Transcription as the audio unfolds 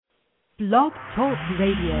Blog Talk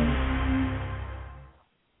Radio.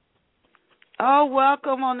 Oh,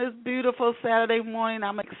 welcome on this beautiful Saturday morning.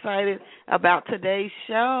 I'm excited about today's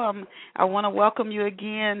show. I want to welcome you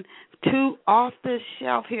again to Off the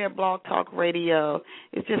Shelf here at Blog Talk Radio.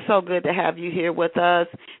 It's just so good to have you here with us.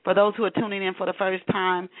 For those who are tuning in for the first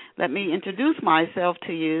time, let me introduce myself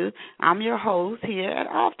to you. I'm your host here at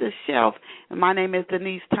Off the Shelf. My name is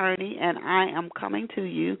Denise Turney, and I am coming to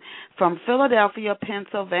you from Philadelphia,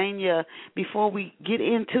 Pennsylvania. Before we get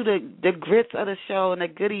into the grits of the show and the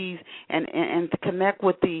goodies and to connect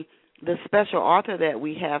with the special author that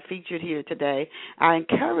we have featured here today, I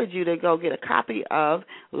encourage you to go get a copy of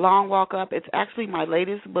Long Walk Up. It's actually my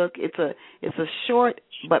latest book. It's a short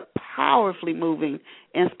but powerfully moving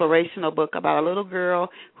inspirational book about a little girl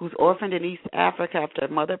who's orphaned in East Africa after her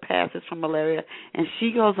mother passes from malaria, and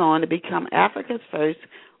she goes on to become Africa's first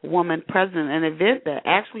woman president, an event that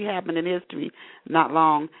actually happened in history not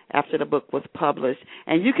long after the book was published.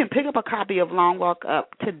 And you can pick up a copy of Long Walk Up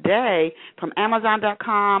today from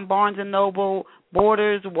Amazon.com, Barnes & Noble,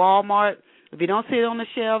 Borders, Walmart. If you don't see it on the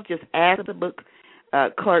shelf, just ask the book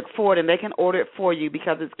clerk for it, and they can order it for you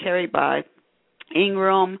because it's carried by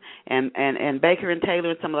Ingram and Baker and Taylor,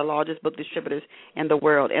 and some of the largest book distributors in the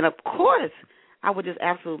world. And, of course, I would just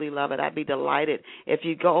absolutely love it. I'd be delighted if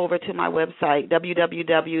you go over to my website,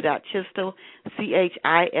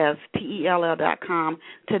 www.chistel.com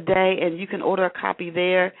today, and you can order a copy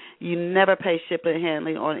there. You never pay shipping and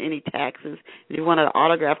handling or any taxes. If you want an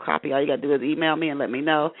autographed copy, all you got to do is email me and let me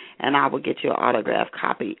know, and I will get you an autographed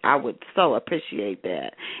copy. I would so appreciate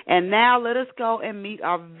that. And now let us go and meet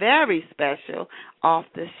our very special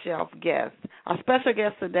off-the-shelf guest. Our special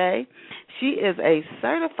guest today, she is a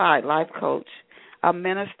certified life coach, a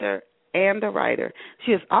minister, and a writer.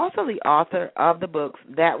 She is also the author of the books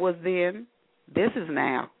That Was Then, This Is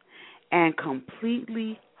Now, and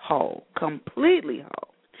Completely Whole. Completely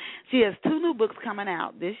Whole. She has 2 new books coming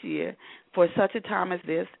out this year, For Such a Time as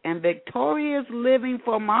This and Victorious Living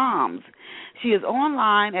for Moms. She is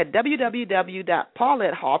online at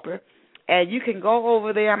www.Paulette Harper, and you can go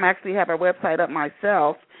over there. I'm actually have her website up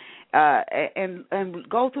myself. And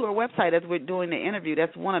go to her website as we're doing the interview.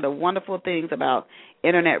 That's one of the wonderful things about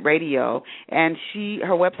internet radio. And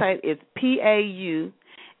her website is PAULETTEHARPER.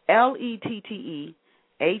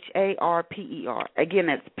 Again,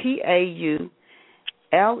 that's PAULETTEHARPER.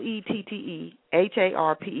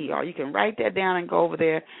 You can write that down and go over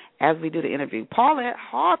there as we do the interview.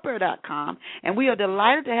 PauletteHarper.com. And we are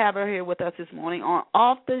delighted to have her here with us this morning on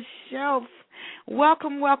Off the Shelf.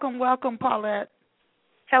 Welcome, welcome, welcome, Paulette.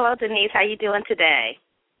 Hello, Denise. How you doing today?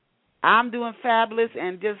 I'm doing fabulous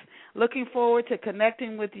and just looking forward to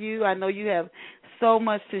connecting with you. I know you have so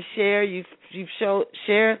much to share. You've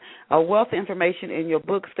shared a wealth of information in your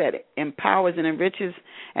books that empowers and enriches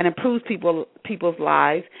and improves people's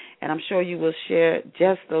lives, and I'm sure you will share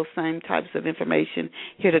just those same types of information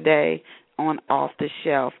here today on Off the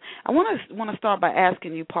Shelf. I want to start by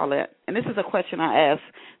asking you, Paulette, and this is a question I ask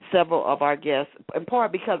several of our guests, in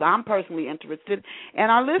part because I'm personally interested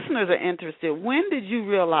and our listeners are interested. When did you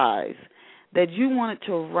realize that you wanted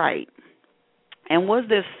to write? And was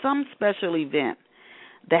there some special event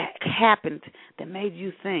that happened that made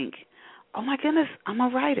you think, oh, my goodness, I'm a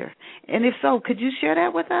writer? And if so, could you share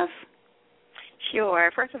that with us?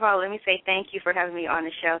 Sure. First of all, let me say thank you for having me on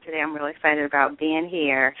the show today. I'm really excited about being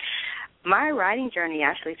here. My writing journey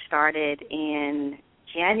actually started in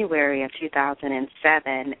January of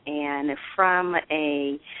 2007, and from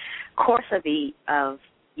a course of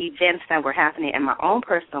events that were happening in my own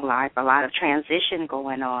personal life, a lot of transition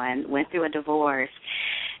going on, went through a divorce,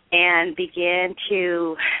 and began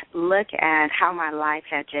to look at how my life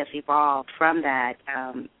had just evolved from that,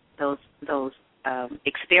 those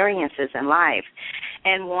experiences in life,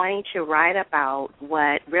 and wanting to write about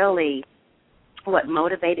what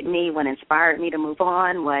motivated me, what inspired me to move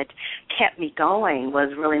on, what kept me going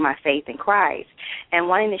was really my faith in Christ, and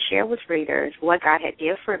wanting to share with readers what God had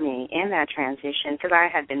did for me in that transition, because I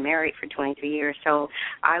had been married for 23 years, so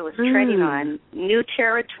I was treading on new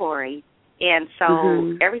territory. And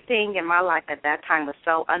so everything in my life at that time was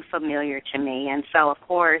so unfamiliar to me. And so, of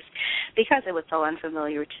course, because it was so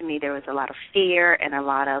unfamiliar to me, there was a lot of fear and a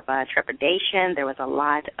lot of trepidation. There was a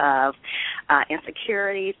lot of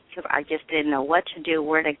insecurities because I just didn't know what to do,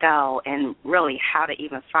 where to go, and really how to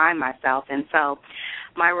even find myself. And so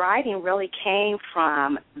my writing really came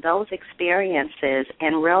from those experiences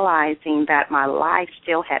and realizing that my life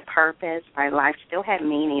still had purpose, my life still had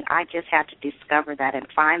meaning. I just had to discover that and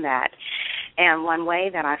find that. And one way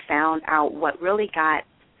that I found out what really got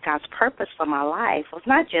God's purpose for my life was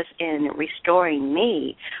not just in restoring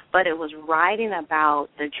me, but it was writing about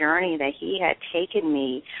the journey that he had taken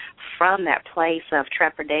me from that place of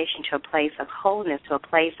trepidation to a place of wholeness, to a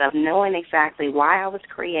place of knowing exactly why I was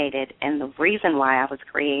created and the reason why I was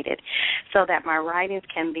created, so that my writings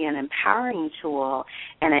can be an empowering tool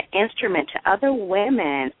and an instrument to other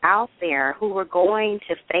women out there who were going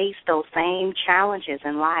to face those same challenges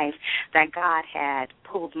in life that God had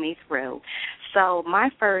pulled me through. So my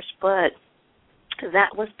first book,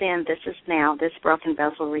 that was then, This Is Now, This Broken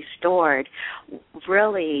Vessel Restored,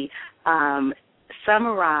 really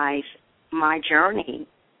summarized my journey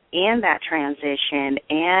in that transition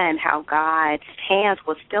and how God's hands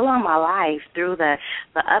was still on my life through the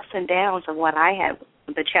ups and downs of what I had,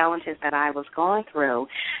 the challenges that I was going through.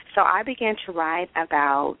 So I began to write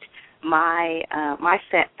about my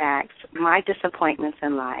setbacks, my disappointments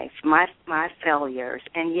in life, my failures,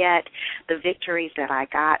 and yet the victories that I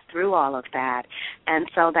got through all of that. And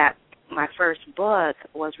so that my first book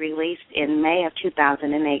was released in May of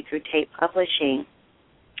 2008 through Tate Publishing.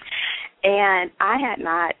 And I had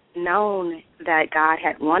not known that God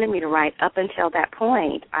had wanted me to write up until that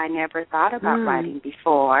point. I never thought about writing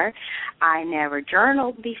before. I never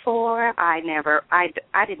journaled before. I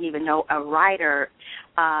didn't even know a writer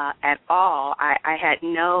at all. I had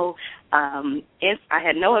no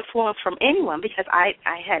influence from anyone because I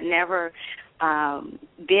had never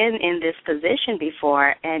been in this position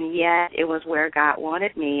before, and yet it was where God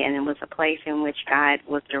wanted me, and it was a place in which God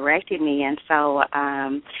was directing me. And so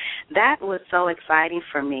that was so exciting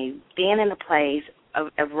for me, being in a place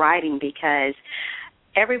of writing, because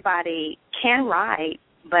everybody can write,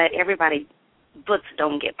 but books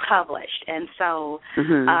don't get published. And so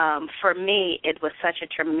for me, it was such a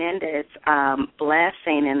tremendous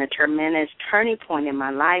blessing and a tremendous turning point in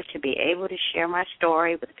my life to be able to share my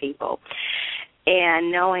story with people,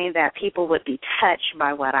 and knowing that people would be touched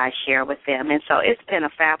by what I share with them. And so it's been a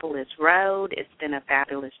fabulous road. It's been a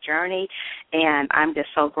fabulous journey, and I'm just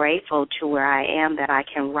so grateful to where I am that I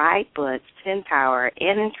can write books to empower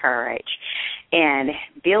and encourage and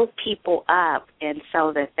build people up, and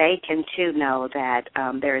so that they can, too, know that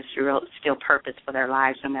there is still purpose for their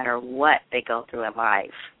lives no matter what they go through in life.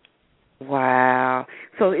 Wow.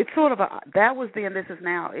 So it's sort of that was then, This Is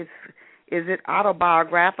Now. Is it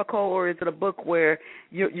autobiographical, or is it a book where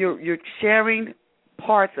you're sharing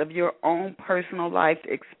parts of your own personal life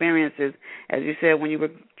experiences, as you said, when you were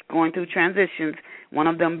going through transitions, one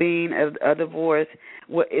of them being a divorce?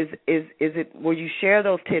 Is it where you share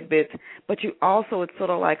those tidbits, but you also, it's sort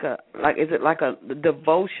of is it like a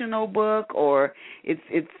devotional book, or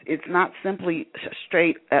it's not simply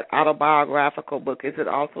straight an autobiographical book? Is it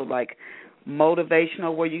also like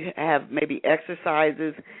motivational, where you have maybe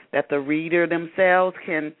exercises that the reader themselves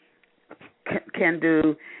can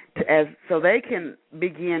do so they can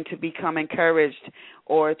begin to become encouraged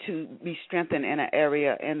or to be strengthened in an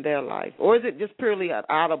area in their life? Or is it just purely an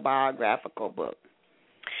autobiographical book?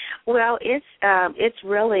 Well, it's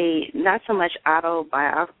really not so much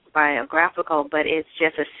autobiographical, but it's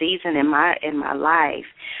just a season in my life.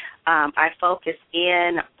 I focus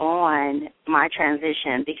in on my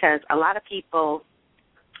transition because a lot of people,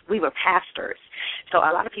 we were pastors, so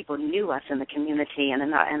a lot of people knew us in the community, and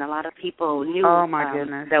a lot of people knew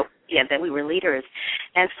that we were leaders.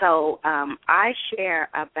 And so I share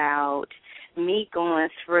about me going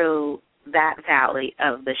through that valley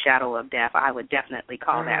of the shadow of death. I would definitely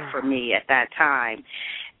call that for me at that time.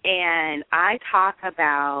 And I talk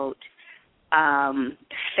about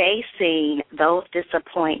facing those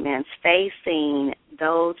disappointments, facing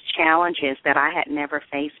those challenges that I had never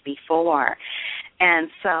faced before. And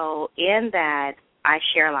so in that, I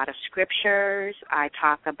share a lot of scriptures. I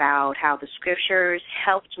talk about how the scriptures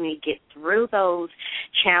helped me get through those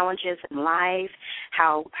challenges in life,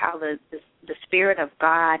 how the Spirit of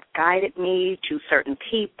God guided me to certain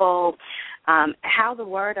people, how the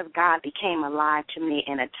Word of God became alive to me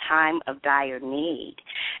in a time of dire need.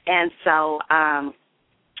 And so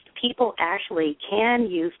people actually can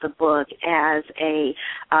use the book as a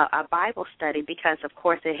Bible study because, of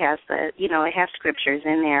course, it has it has scriptures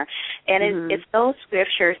in there, and it's those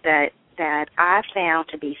scriptures that I found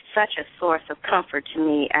to be such a source of comfort to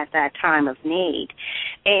me at that time of need,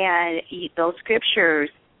 and those scriptures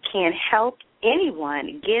can help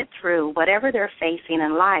anyone get through whatever they're facing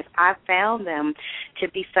in life. I found them to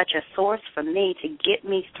be such a source for me to get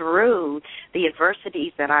me through the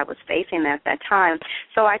adversities that I was facing at that time.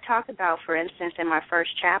 So I talk about, for instance, in my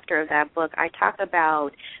first chapter of that book, I talk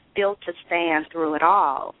about built to stand through it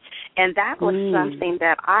all. And that was something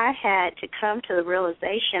that I had to come to the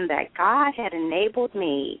realization that God had enabled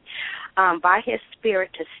me by His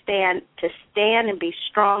Spirit to stand and be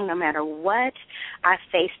strong no matter what I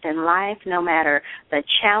faced in life, no matter the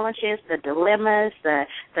challenges, the dilemmas, the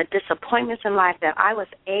disappointments in life, that I was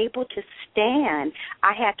able to stand.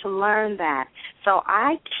 I had to learn that. So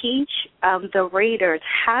I teach the readers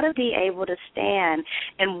how to be able to stand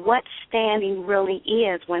and what standing really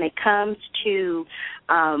is when it comes to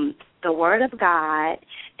the Word of God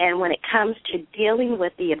and when it comes to dealing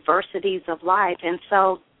with the adversities of life. And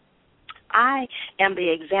so I am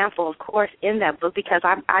the example, of course, in that book, because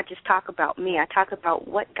I just talk about me. I talk about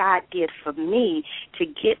what God did for me to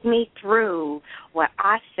get me through what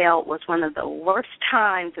I felt was one of the worst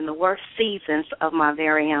times and the worst seasons of my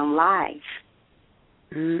very own life.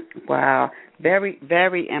 Wow. Very,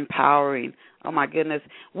 very empowering. Oh, my goodness.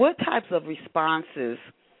 What types of responses,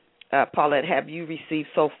 Paulette, have you received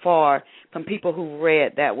so far from people who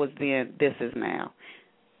read That Was Then, This Is Now?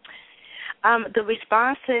 The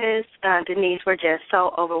responses, Denise, were just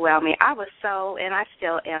so overwhelming. I was so, and I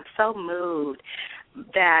still am so moved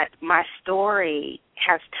that my story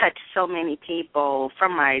has touched so many people,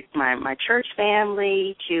 from my church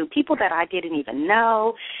family to people that I didn't even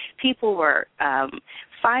know. People were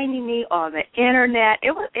finding me on the internet.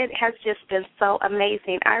 It has just been so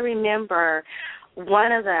amazing. I remember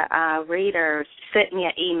one of the readers sent me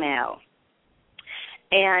an email,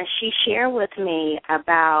 and she shared with me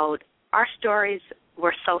about our stories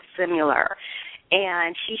were so similar.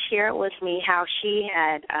 And she shared with me how she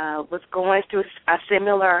had was going through a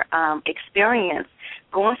similar experience,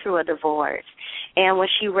 going through a divorce. And when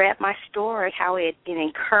she read my story, how it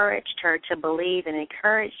encouraged her to believe and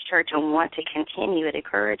encouraged her to want to continue. It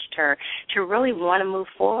encouraged her to really want to move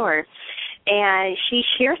forward. And she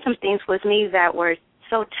shared some things with me that were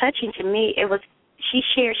so touching to me.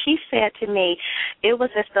 She said to me, it was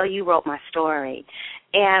as though you wrote my story.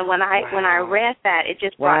 And when I read that, it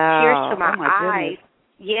just brought tears to my eyes. Goodness.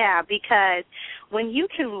 Yeah, because when you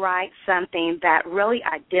can write something that really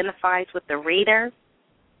identifies with the reader,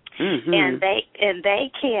 and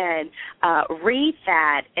they can read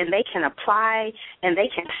that, and they can apply, and they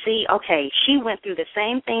can see, okay, she went through the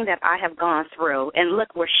same thing that I have gone through, and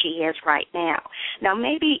look where she is right now. Now,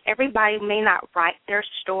 maybe everybody may not write their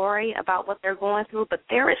story about what they're going through, but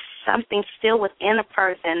there is something still within a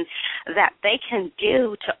person that they can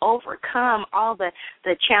do to overcome all the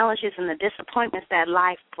challenges and the disappointments that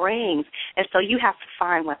life brings. And so you have to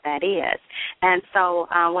find what that is. And so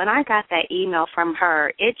when I got that email from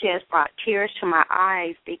her, it just brought tears to my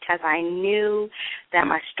eyes, because I knew that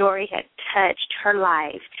my story had touched her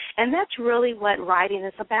life. And that's really what writing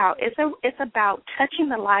is about. It's about touching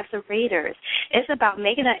the lives of readers. It's about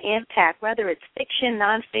making an impact, whether it's fiction,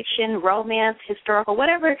 nonfiction, romance, historical,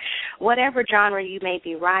 whatever genre you may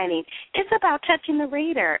be writing. It's about touching the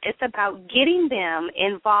reader. It's about getting them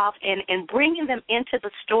involved and bringing them into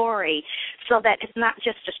the story, so that it's not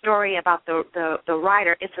just a story about the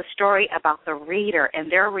writer. It's a story about the reader,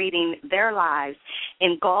 and they're reading their lives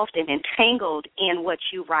engulfed and entangled in what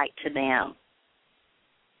you write to them.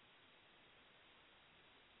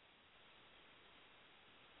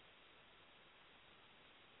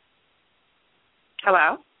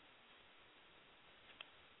 Hello?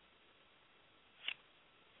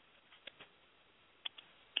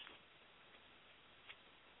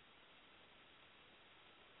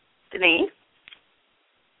 Denise?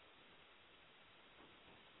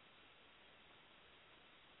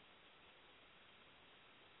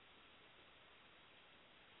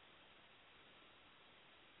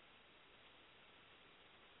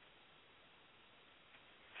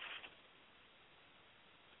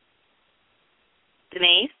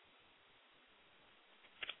 Denise?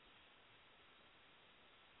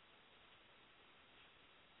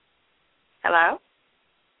 Hello?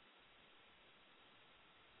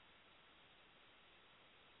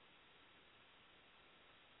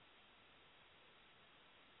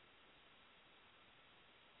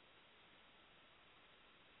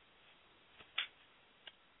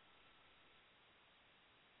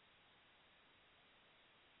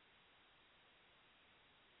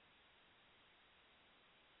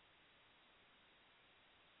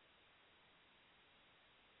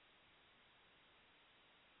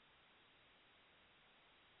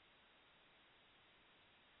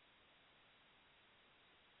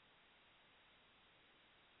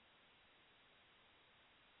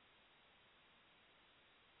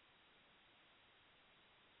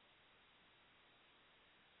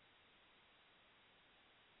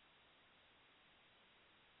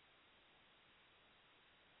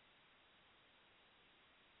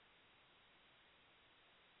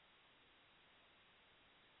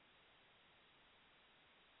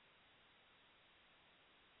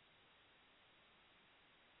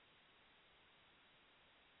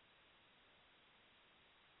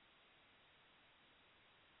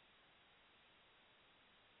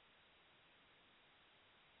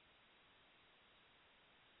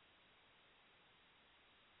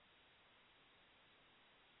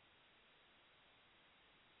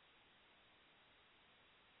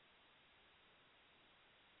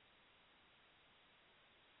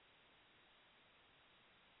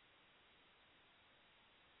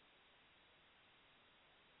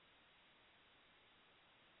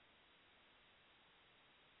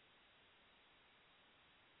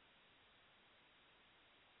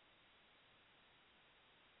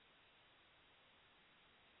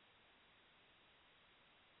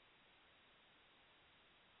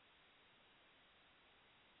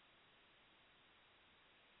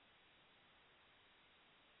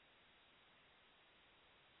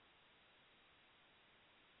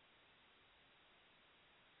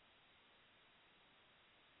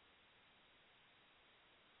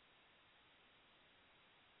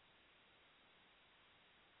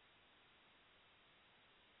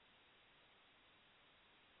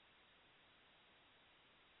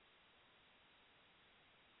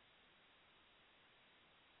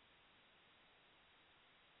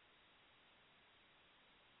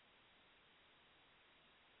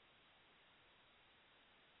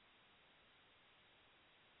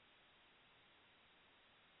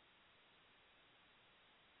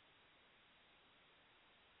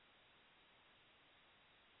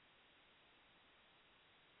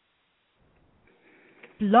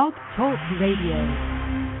 Blog Talk Radio.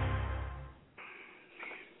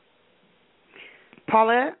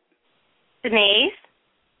 Paulette? Denise?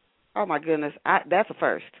 Oh, my goodness. That's a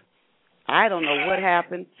first. I don't know what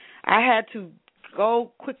happened. I had to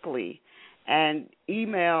go quickly and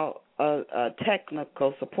email a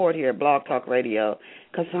technical support here at Blog Talk Radio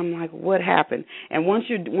because I'm like, what happened? And once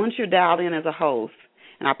you're dialed in as a host,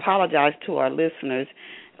 and I apologize to our listeners,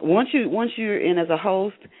 once you're in as a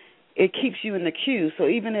host, it keeps you in the queue. So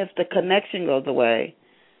even if the connection goes away,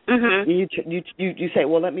 you say,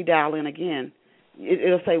 well, let me dial in again.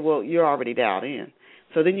 It'll say, well, you're already dialed in.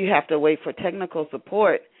 So then you have to wait for technical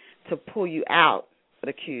support to pull you out of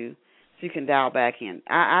the queue so you can dial back in.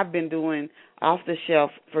 I've been doing off the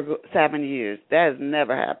shelf for 7 years. That has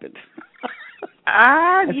never happened.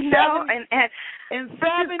 In 7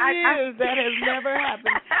 years, that has never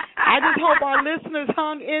happened. I just hope our listeners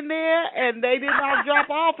hung in there and they did not drop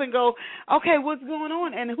off and go, okay, what's going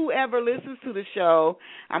on? And whoever listens to the show,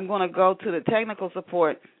 I'm going to go to the technical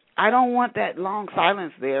support. I don't want that long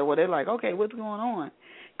silence there where they're like, okay, what's going on?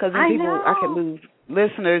 Because I can lose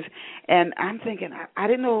listeners. And I'm thinking, I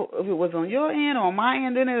didn't know if it was on your end or on my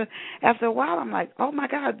end. Then after a while, I'm like, oh, my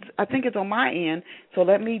God, I think it's on my end. So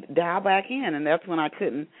let me dial back in. And that's when I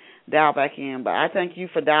couldn't dial back in. But I thank you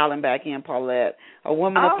for dialing back in, Paulette, a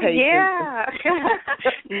woman of patience. Yeah.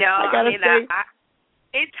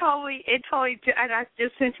 It totally, and I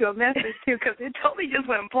just sent you a message, too, because it totally just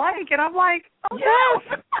went blank, and I'm like, oh, yes.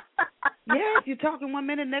 no. Yes, you're talking 1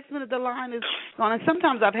 minute, next minute the line is gone. And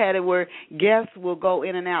sometimes I've had it where guests will go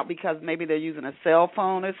in and out because maybe they're using a cell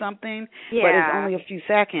phone or something, but it's only a few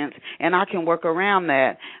seconds, and I can work around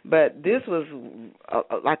that. But this was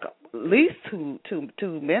like at least two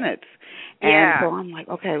minutes. And so I'm like,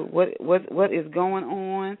 okay, what is going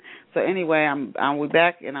on? So anyway, we're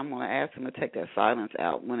back, and I'm going to ask him to take that silence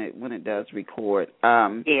out when it does record.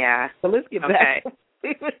 So let's get back.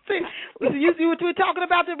 We were talking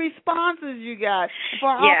about the responses you got. For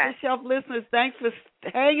our off-the-shelf listeners, thanks for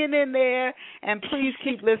hanging in there, and please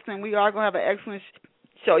keep listening. We are going to have an excellent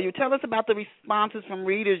show. You tell us about the responses from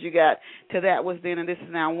readers you got to That Was Then and This Is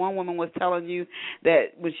Now. One woman was telling you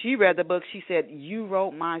that when she read the book, she said, you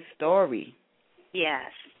wrote my story.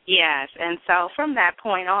 Yes, and so from that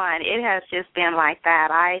point on, it has just been like that.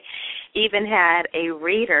 I even had a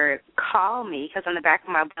reader call me, because on the back of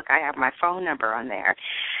my book I have my phone number on there,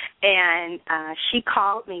 and she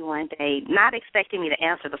called me one day not expecting me to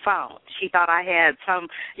answer the phone. She thought I had some,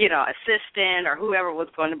 assistant or whoever was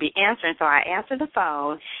going to be answering, so I answered the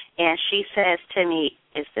phone, and she says to me,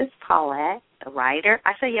 is this Paulette, the writer?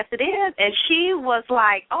 I said, yes, it is. And she was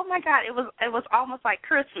like, oh, my God, it was almost like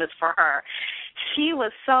Christmas for her. She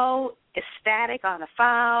was so ecstatic on the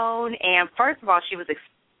phone, and first of all, she was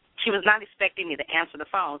not expecting me to answer the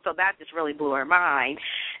phone, so that just really blew her mind.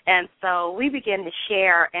 And so we began to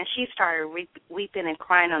share, and she started weeping and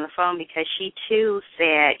crying on the phone because she, too,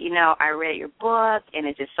 said, I read your book, and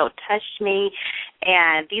it just so touched me,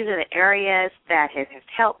 and these are the areas that have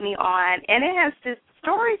helped me on. And it has just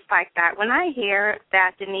stories like that. When I hear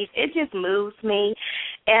that, Denise, it just moves me,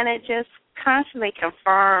 and it just constantly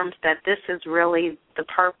confirms that this is really the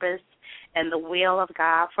purpose and the will of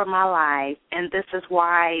God for my life, and this is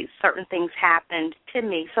why certain things happened to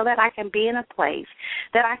me, so that I can be in a place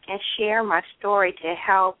that I can share my story to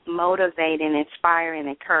help motivate and inspire and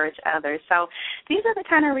encourage others. So these are the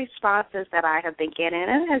kind of responses that I have been getting,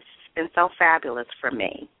 and it has been so fabulous for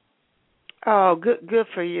me. Oh, good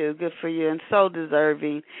for you, and so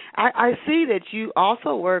deserving. I see that you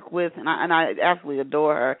also work with, and I absolutely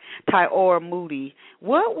adore her, Tyora Moody.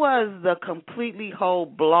 What was the completely whole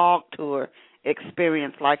blog tour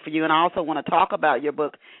experience like for you? And I also want to talk about your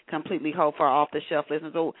book, Completely Whole, for our off-the-shelf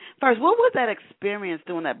listeners. So first, what was that experience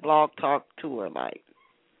doing that blog talk tour like?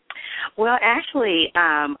 Well, actually,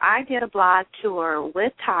 I did a blog tour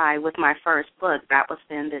with Ty with my first book, That Was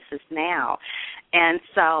Then, This Is Now. And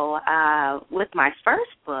so with my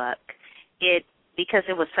first book, because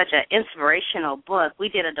it was such an inspirational book, we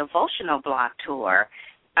did a devotional blog tour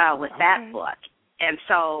with that book. And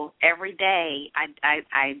so every day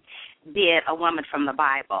I did a woman from the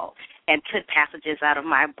Bible and took passages out of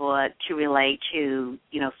my book to relate to,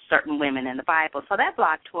 certain women in the Bible. So that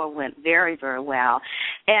blog tour went very, very well.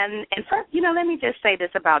 And first, let me just say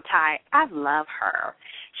this about Ty. I love her.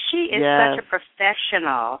 She is such a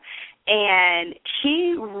professional, and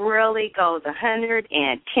she really goes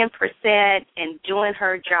 110% in doing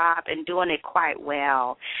her job and doing it quite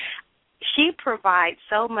well. She provides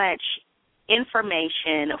so much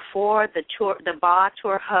information for the blog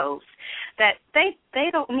tour hosts that they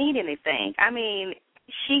don't need anything. I mean,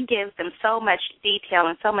 she gives them so much detail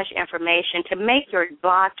and so much information to make your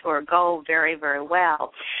blog tour go very, very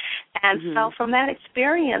well. And so from that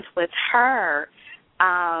experience with her,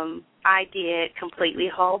 I did Completely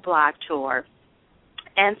Whole blog tour.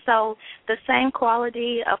 And so the same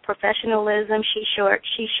quality of professionalism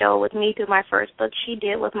she showed with me through my first book, she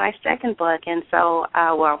did with my second book, and so,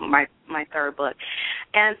 my third book.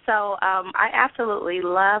 And so I absolutely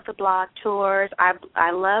love the blog tours.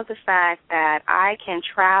 I love the fact that I can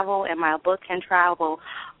travel and my book can travel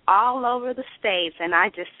all over the states, and I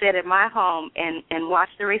just sit at my home and watch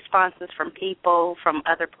the responses from people from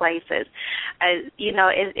other places.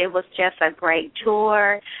 It was just a great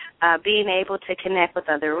tour, being able to connect with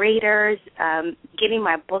other readers, getting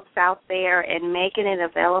my books out there and making it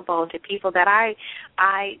available to people that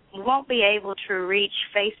I won't be able to reach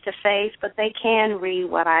face-to-face, but they can read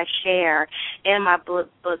what I share in my books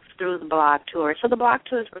through the blog tour. So the blog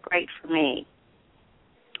tours were great for me.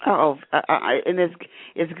 And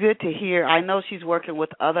it's good to hear. I know she's working with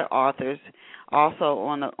other authors also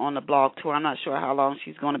on the blog tour. I'm not sure how long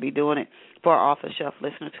she's going to be doing it for our Off the Shelf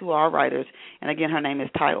listeners who are writers. And again, her name is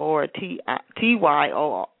Tyora,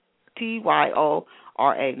 Tyora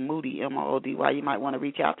Moody, Moody. You might want to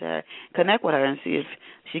reach out to her, connect with her, and see if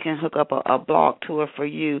she can hook up a blog tour for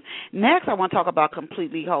you. Next, I want to talk about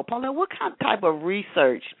Completely Whole. Paulette, what type of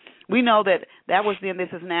research? We know that was then, this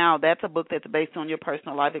is now. That's a book that's based on your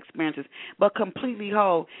personal life experiences. But Completely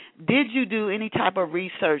Whole, did you do any type of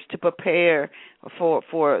research to prepare for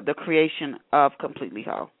the creation of Completely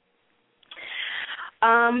Whole?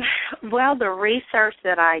 Well, the research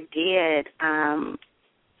that I did,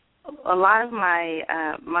 a lot of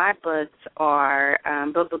my books are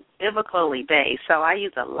biblically based, so I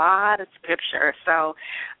use a lot of scripture. So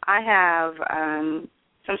I have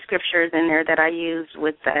some scriptures in there that I use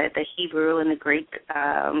with the Hebrew and the Greek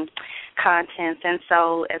contents. And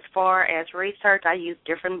so as far as research, I use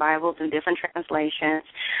different Bibles and different translations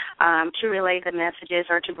to relay the messages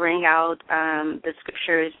or to bring out the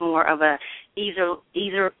scriptures more of a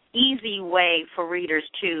easy way for readers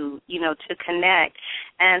to connect.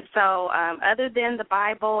 And so other than the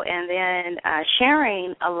Bible and then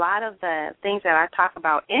sharing a lot of the things that I talk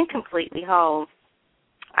about in Completely Whole,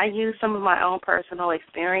 I use some of my own personal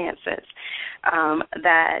experiences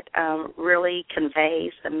that really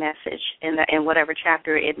conveys the message in whatever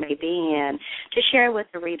chapter it may be in, to share with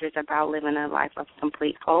the readers about living a life of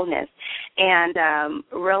complete wholeness. And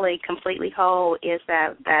really, Completely Whole is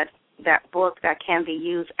that book that can be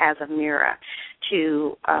used as a mirror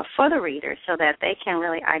for the readers, so that they can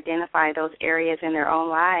really identify those areas in their own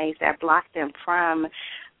lives that block them from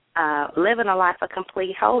living a life of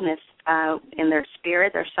complete wholeness in their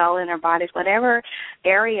spirit, their soul, and their bodies, whatever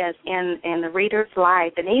areas in the reader's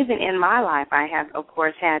life, and even in my life, I have, of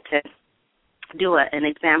course, had to do an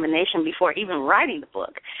examination before even writing the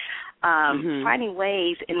book, finding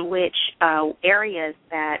ways in which areas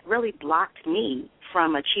that really blocked me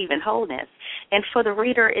from achieving wholeness. And for the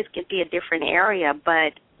reader, it could be a different area,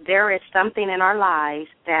 but there is something in our lives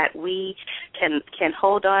that we can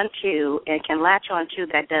hold on to and can latch on to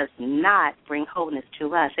that does not bring wholeness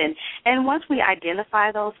to us. And once we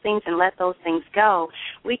identify those things and let those things go,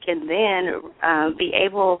 we can then be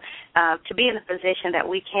able to be in a position that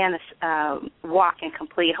we can walk in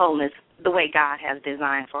complete wholeness the way God has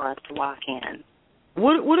designed for us to walk in.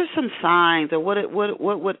 What are some signs, or what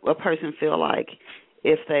would a person feel like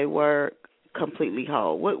if they were completely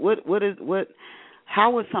whole? How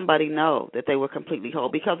would somebody know that they were completely whole?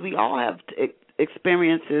 Because we all have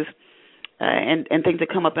experiences and things that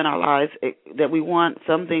come up in our lives that we want.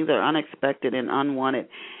 Some things are unexpected and unwanted.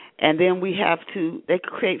 And then they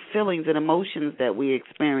create feelings and emotions that we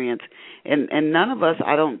experience. And none of us,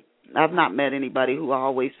 I've not met anybody who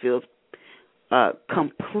always feels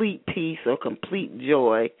complete peace or complete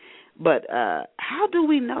joy. But how do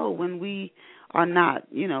we know when we are not,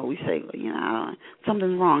 we say,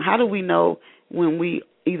 something's wrong? How do we know when we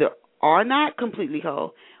either are not completely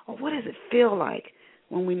whole, or what does it feel like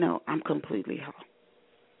when we know I'm completely whole?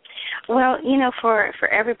 Well, for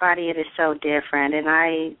everybody it is so different, and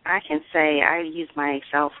I can say, I use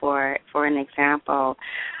myself for an example.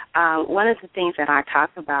 One of the things that I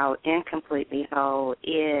talk about in Completely Whole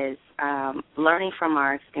is learning from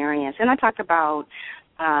our experience, and I talk about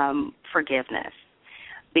forgiveness,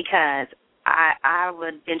 because I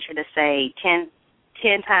would venture to say 10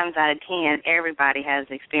 times out of 10, everybody has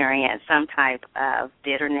experienced some type of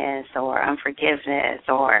bitterness or unforgiveness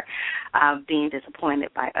or being disappointed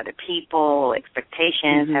by other people.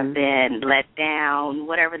 Expectations have been let down,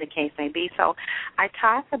 whatever the case may be. So I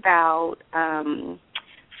talk about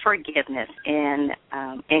forgiveness in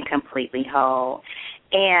Completely Whole.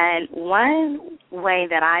 And one way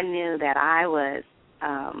that I knew that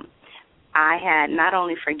I had not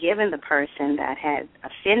only forgiven the person that had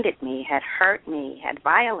offended me, had hurt me, had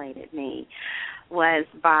violated me, was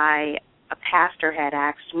by a pastor had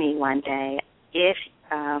asked me one day if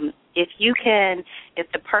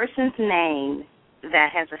the person's name that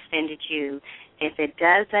has offended you, if it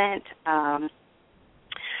doesn't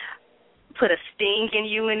put a sting in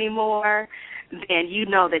you anymore, then you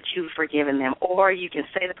know that you've forgiven them. Or you can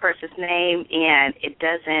say the person's name and it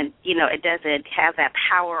doesn't have that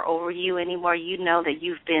power over you anymore. You know that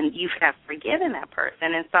you have forgiven that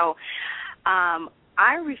person. And so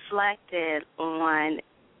I reflected on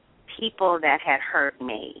people that had hurt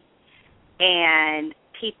me and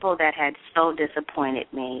people that had so disappointed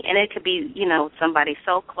me. And it could be, somebody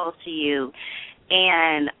so close to you.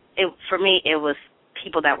 And for me, it was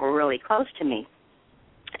people that were really close to me.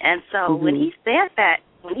 And so when he said that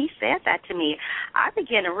to me, I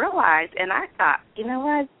began to realize, and I thought, you know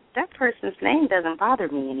what, that person's name doesn't bother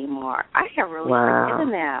me anymore. I have really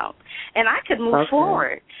forgiven them. And I could move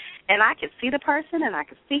forward. And I could see the person and I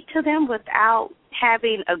could speak to them without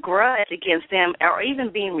having a grudge against them or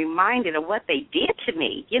even being reminded of what they did to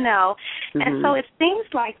me, And so it's things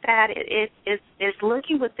like that. It's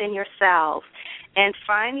looking within yourself and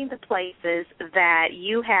finding the places that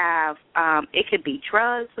you have. It could be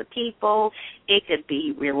drugs with people. It could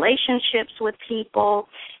be relationships with people.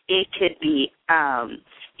 It could be,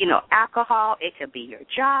 alcohol. It could be your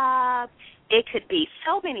job. It could be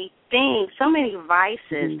so many things, so many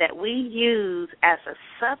vices that we use as a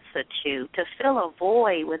substitute to fill a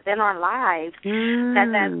void within our lives,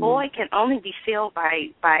 that void can only be filled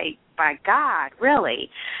by God, really.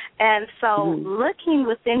 And so looking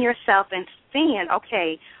within yourself and seeing,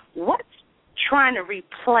 okay, what's trying to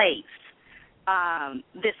replace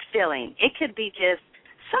this feeling? It could be just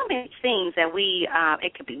so many things that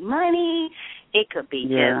it could be money, it could be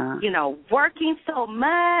just, working so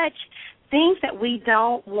much, things that we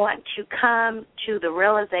don't want to come to the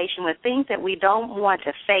realization with, things that we don't want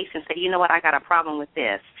to face and say, you know what, I got a problem with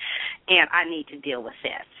this, and I need to deal with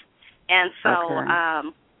this. And so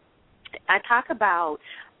I talk about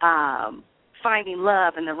finding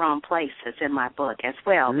love in the wrong places in my book as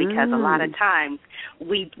well, because a lot of times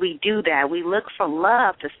we do that. We look for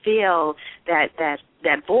love to fill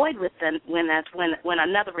that void within when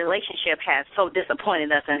another relationship has so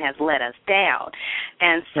disappointed us and has let us down.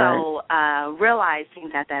 And so realizing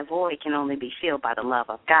that void can only be filled by the love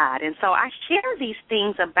of God. And so I share these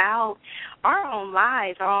things about our own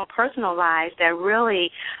lives, our own personal lives, that really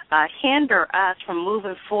hinder us from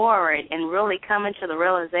moving forward and really coming to the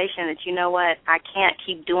realization that, you know what, I can't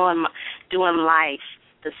keep doing life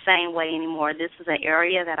the same way anymore. This is an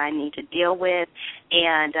area that I need to deal with,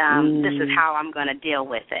 and this is how I'm going to deal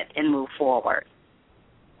with it and move forward.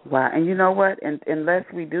 Wow, and you know what? And unless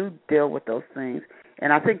we do deal with those things,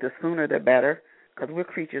 and I think the sooner the better, because we're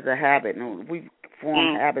creatures of habit, and we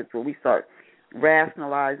form habits where we start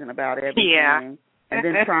rationalizing about everything, and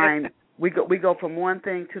then we go from one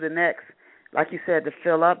thing to the next, like you said, to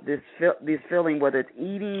fill up this feeling, whether it's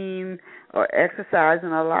eating or exercising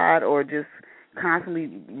a lot or just constantly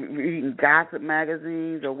reading gossip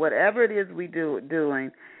magazines or whatever it is we doing.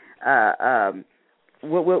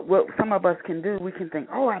 What some of us can do, we can think,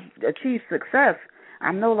 oh, I've achieved success.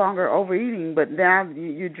 I'm no longer overeating, but now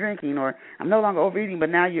you're drinking, or I'm no longer overeating, but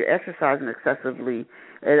now you're exercising excessively,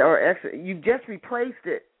 or you've just replaced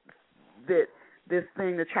this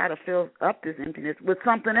thing to try to fill up this emptiness with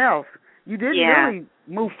something else. You didn't really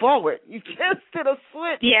move forward. You just did a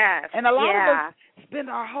switch. Yes. And a lot of us spend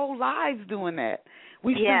our whole lives doing that.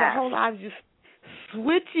 We spend our whole lives just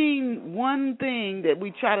switching one thing that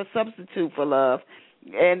we try to substitute for love.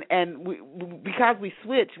 And because we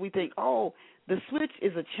switch, we think, oh, the switch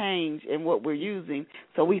is a change in what we're using.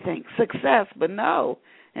 So we think success, but no.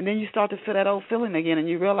 And then you start to feel that old feeling again, and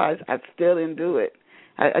you realize I still didn't do it.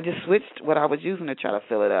 I just switched what I was using to try to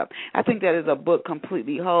fill it up. I think that is a book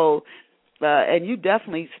completely whole. And you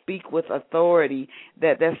definitely speak with authority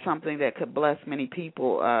that's something that could bless many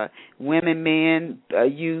people, women, men,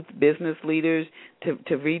 youth, business leaders,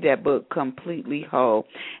 to read that book completely whole.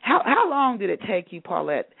 How long did it take you,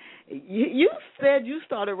 Paulette? You said you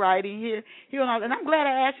started writing here, and I'm glad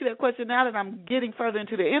I asked you that question now that I'm getting further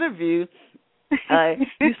into the interview.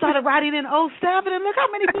 You started writing in 2007, and look how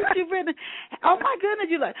many books you've written. Oh, my goodness.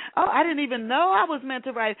 You're like, oh, I didn't even know I was meant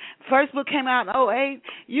to write. First book came out in 2008.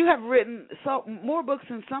 You have written more books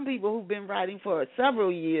than some people who've been writing for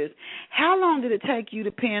several years. How long did it take you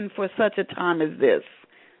to pen for such a time as this?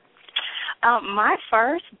 My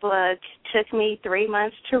first book took me 3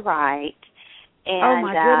 months to write. And, oh,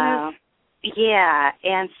 my goodness. Yeah,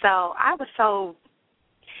 and so I was so,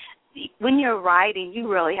 when you're writing, you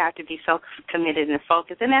really have to be so committed and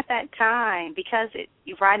focused. And at that time, because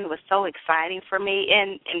writing was so exciting for me,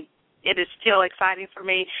 and it is still exciting for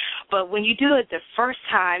me, but when you do it the first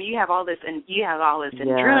time, you have all this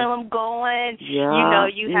adrenaline going. Yeah.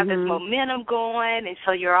 You have this momentum going, and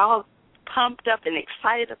so you're all pumped up and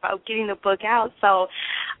excited about getting the book out. So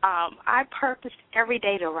I purposed every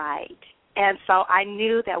day to write. And so I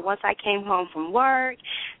knew that once I came home from work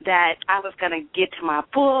that I was going to get to my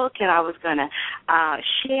book and I was going to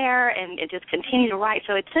share and just continue to write.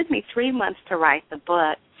 So it took me 3 months to write the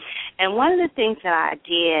book. And one of the things that I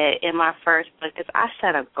did in my first book is I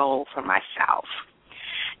set a goal for myself.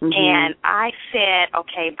 And I said,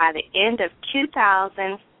 okay, by the end of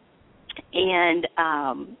 2000,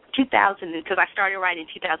 because I started writing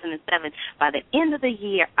in 2007, by the end of the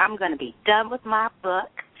year, I'm going to be done with my book.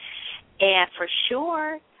 And for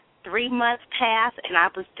sure, 3 months passed, and I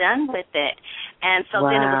was done with it. And so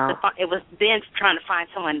then it was then trying to find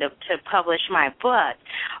someone to publish my book.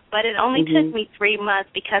 But it only took me 3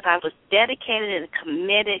 months because I was dedicated and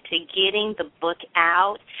committed to getting the book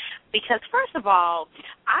out. Because, first of all,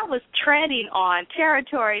 I was treading on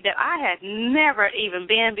territory that I had never even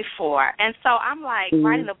been before. And so I'm like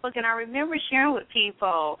writing a book, and I remember sharing with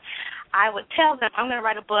people. I would tell them, I'm going to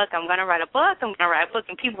write a book, I'm going to write a book, I'm going to write a book,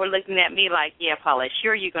 and people were looking at me like, yeah, Paulette,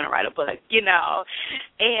 sure you're going to write a book, And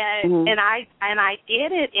I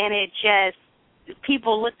did it, and it just,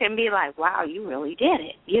 people looked at me like, wow, you really did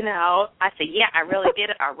it, I said, yeah, I really did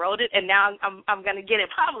it, I wrote it, and now I'm going to get it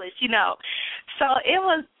published, So it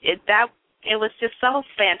was just so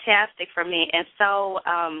fantastic for me, and so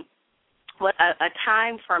a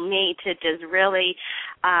time for me to just really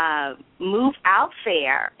move out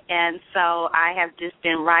there. And so I have just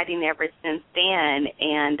been writing ever since then.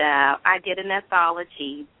 And I did an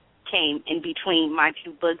anthology, came in between my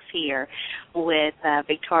two books here with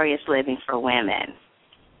Victorious Living for Women.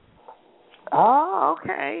 Oh,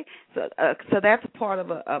 okay. So that's part of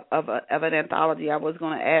an anthology. I was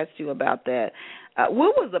going to ask you about that.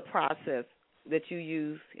 What was the process that you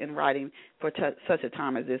use in writing for such a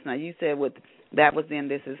time as this? Now, you said that was then,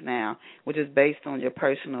 this is now, which is based on your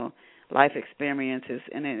personal life experiences,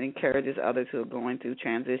 and it encourages others who are going through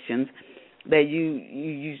transitions, that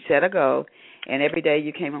you set a goal, and every day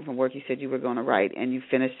you came home from work, you said you were going to write, and you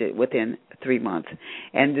finished it within 3 months.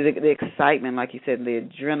 And the excitement, like you said, the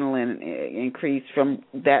adrenaline increased from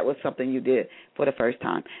that was something you did for the first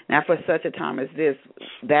time. Now, for such a time as this,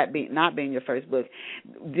 not being your first book,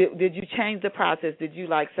 did you change the process? Did you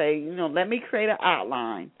say, let me create an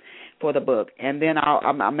outline for the book, and then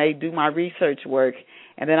I may do my research work,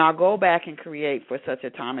 and then I'll go back and create for such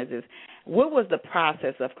a time as this? What was the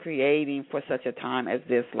process of creating for such a time as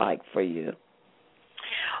this like for you?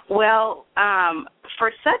 Well,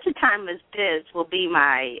 for such a time as this will be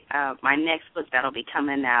my next book that'll be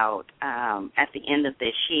coming out at the end of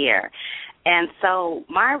this year. And so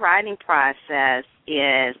my writing process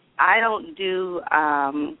is I don't do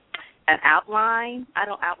an outline. I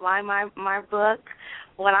don't outline my book.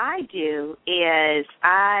 What I do is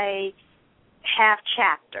I have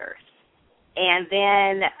chapters. And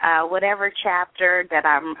then whatever chapter that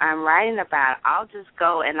I'm writing about, I'll just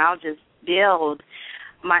go and I'll just build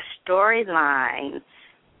my storyline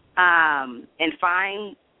and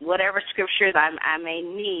find whatever scriptures I may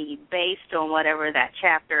need based on whatever that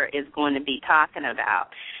chapter is going to be talking about.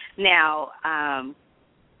 Now,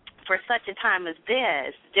 for such a time as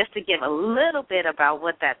this, just to give a little bit about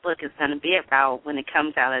what that book is going to be about when it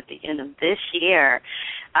comes out at the end of this year,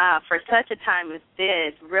 for such a time as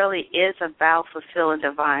this really is about fulfilling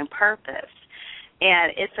divine purpose.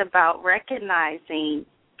 And it's about recognizing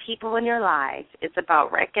people in your life. It's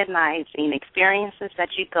about recognizing experiences that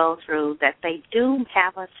you go through that they do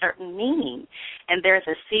have a certain meaning. And there's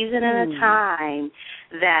a season and a time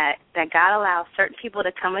that God allows certain people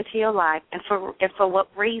to come into your life, and for what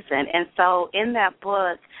reason. And so in that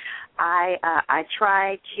book, I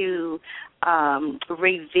try to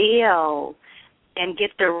reveal and get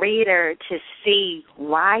the reader to see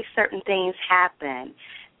why certain things happen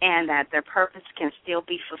and that their purpose can still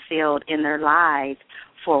be fulfilled in their lives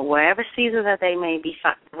for whatever season that they may be,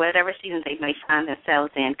 whatever season they may find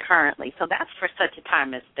themselves in currently. So that's for such a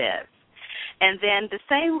time as this. And then the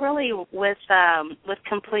same really with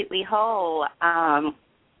Completely Whole.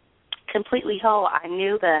 Completely Whole, I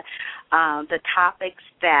knew the topics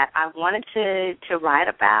that I wanted to write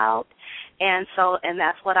about, and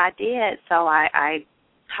that's what I did. So I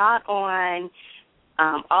taught on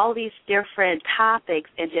all these different topics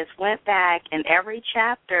and just went back, and every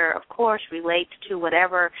chapter, of course, relates to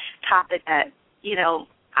whatever topic that,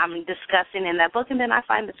 I'm discussing in that book, and then I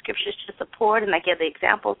find the scriptures to support, and I give the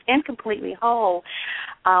examples in Completely Whole.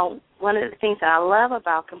 One of the things that I love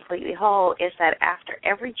about Completely Whole is that after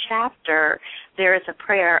every chapter, there is a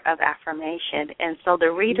prayer of affirmation, and so the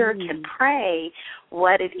reader can pray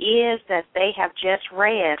what it is that they have just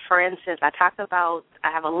read. For instance, I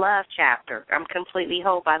have a love chapter. I'm completely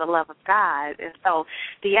whole by the love of God, and so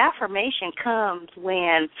the affirmation comes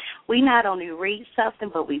when we not only read something,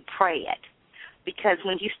 but we pray it. Because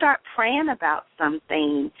when you start praying about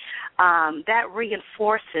something, that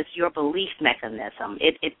reinforces your belief mechanism.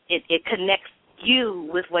 It connects you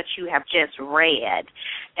with what you have just read.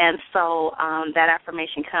 And so that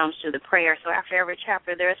affirmation comes through the prayer. So after every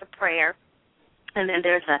chapter, there's a prayer, and then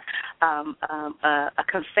there's a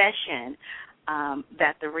confession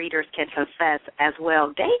that the readers can confess as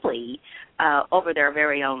well daily over their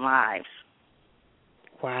very own lives.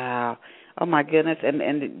 Wow. Oh, my goodness. And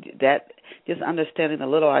that, just understanding the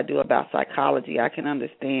little I do about psychology, I can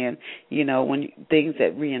understand, when things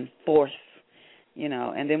that reinforce,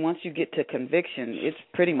 and then once you get to conviction, it's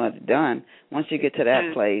pretty much done once you get to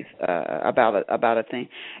that place about a thing.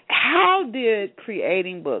 How did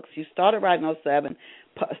creating books, you started writing in 2007,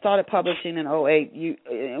 started publishing in 2008,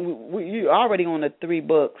 you're already on the 3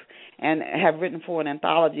 books and have written for an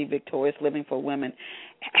anthology, Victorious Living for Women.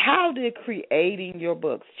 How did creating your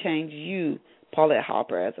books change you, Paulette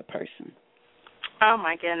Harper, as a person? Oh,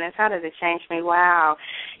 my goodness, how did it change me? Wow.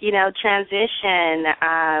 Transition,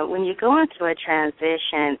 when you go into a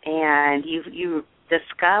transition and you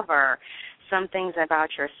discover some things about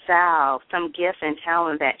yourself, some gifts and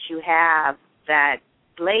talent that you have that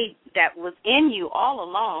was in you all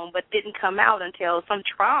along but didn't come out until some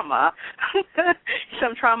trauma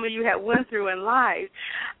you had went through in life,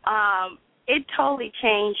 it totally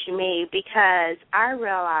changed me because I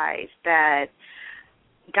realized that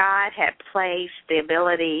God had placed the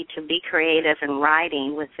ability to be creative in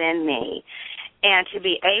writing within me, and to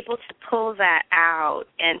be able to pull that out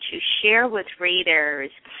and to share with readers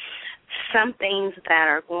some things that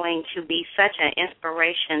are going to be such an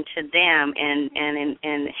inspiration to them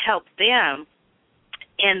and help them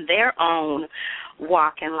in their own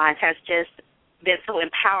walk in life has just been so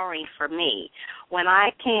empowering for me. When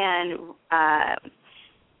I can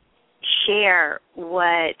share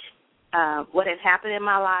what has happened in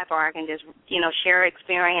my life, or I can just, share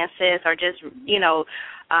experiences, or just,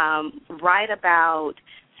 write about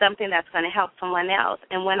something that's going to help someone else.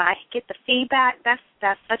 And when I get the feedback,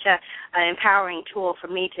 that's such an empowering tool for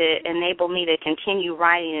me to enable me to continue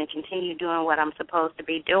writing and continue doing what I'm supposed to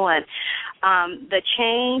be doing. The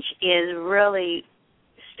change is really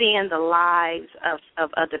seeing the lives of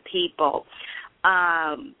other people,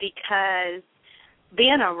 because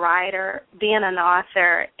being a writer, being an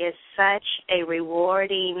author is such a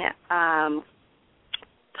rewarding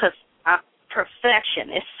profession.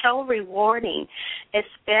 It's so rewarding,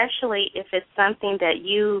 especially if it's something that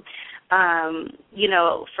you,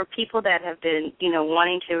 for people that have been,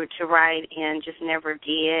 wanting to write and just never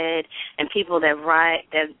did, and people that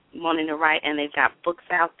wanting to write and they've got books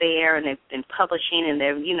out there and they've been publishing and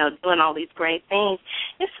they're, doing all these great things.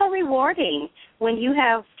 It's so rewarding when you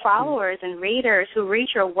have followers and readers who read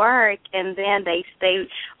your work and then they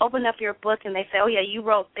open up your book and they say, oh, yeah, you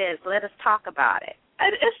wrote this. Let us talk about it.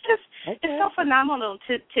 It's so phenomenal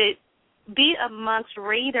to be amongst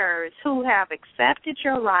readers who have accepted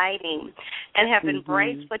your writing and have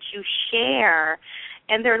embraced what you share,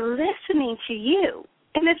 and they're listening to you.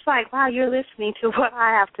 And it's like, wow, you're listening to what I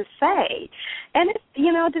have to say. And,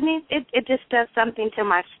 Denise, it just does something to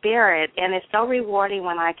my spirit, and it's so rewarding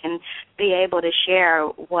when I can be able to share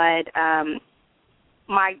what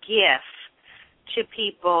my gift to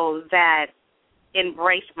people that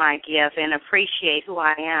embrace my gift and appreciate who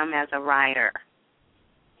I am as a writer.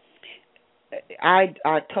 I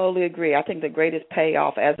totally agree. I think the greatest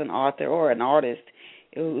payoff as an author or an artist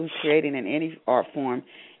who's creating in any art form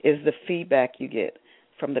is the feedback you get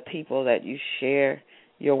from the people that you share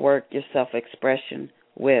your work, your self-expression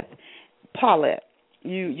with. Paulette,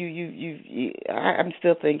 I'm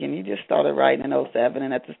still thinking you just started writing in 2007,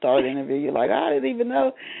 and at the start of the interview, you're like, I didn't even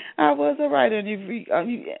know I was a writer. And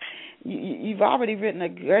you've already written a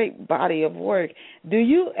great body of work. Do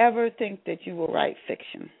you ever think that you will write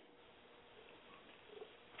fiction?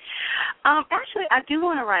 Actually, I do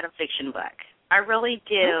want to write a fiction book. I really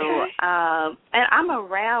do. Okay. And I'm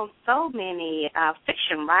around so many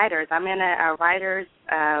fiction writers. I'm in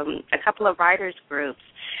a couple of writers groups,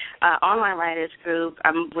 online writers group.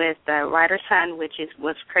 I'm with Writer's Hunt, which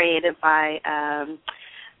was created by, I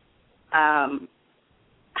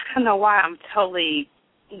don't know why I'm totally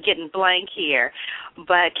getting blank here.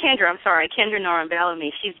 But Kendra Norman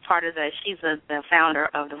Bellamy, she's the founder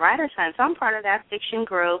of the Writer's Hunt. So I'm part of that fiction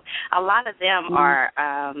group. A lot of them are,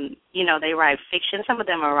 they write fiction. Some of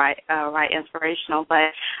them are write inspirational,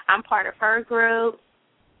 but I'm part of her group.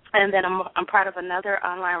 And then I'm part of another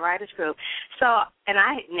online writers group. So, and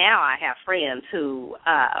I have friends who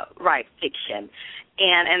write fiction,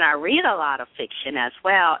 and I read a lot of fiction as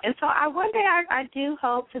well. And so one day I do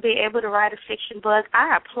hope to be able to write a fiction book.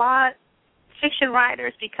 I applaud fiction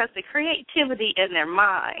writers because the creativity in their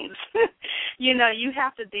minds. You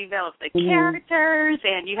have to develop the characters,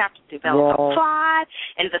 and you have to develop a plot,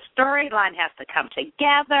 and the storyline has to come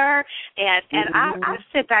together. And I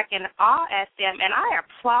sit back in awe at them, and I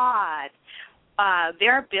applaud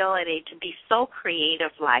their ability to be so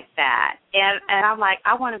creative like that. And I'm like,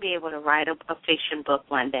 I want to be able to write a fiction book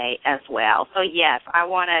one day as well. So, yes, I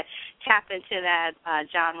want to tap into that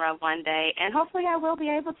genre one day, and hopefully I will be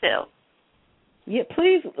able to. Yeah,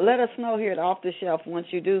 please let us know here at Off the Shelf once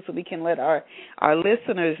you do, so we can let our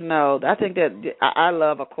listeners know. I think that I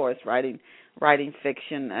love, of course, writing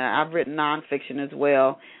fiction. I've written nonfiction as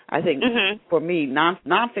well. I think for me,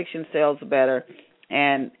 nonfiction sells better,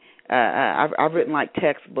 and I've written like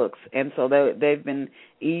textbooks, and so they've been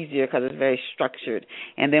easier because it's very structured.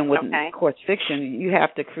 And then with, of course, fiction, you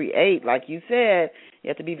have to create, like you said, you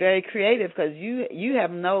have to be very creative because you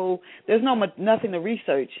have there's nothing to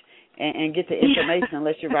research and get the information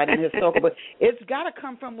unless you're writing historical. But it's got to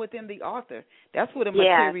come from within the author. That's where the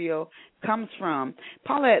material comes from.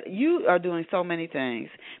 Paulette, you are doing so many things.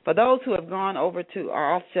 For those who have gone over to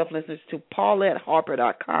our off-shelf listeners to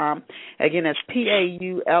PauletteHarper.com, again, that's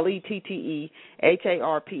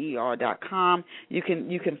PauletteHarper.com. You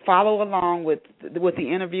can follow along with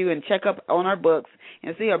the interview and check up on her books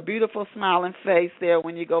and see her beautiful smiling face there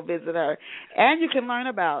when you go visit her. And you can learn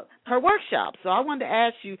about her workshops. So I wanted to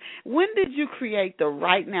ask you, when did you create the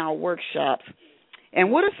Right Now workshops, and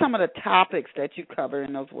what are some of the topics that you cover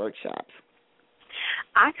in those workshops?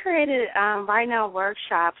 I created Right Now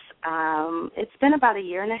workshops. It's been about a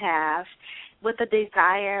year and a half, with a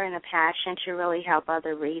desire and a passion to really help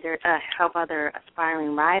other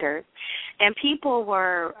aspiring writers. And people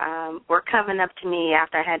were coming up to me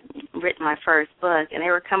after I had written my first book, and they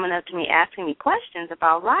were coming up to me asking me questions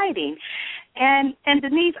about writing. And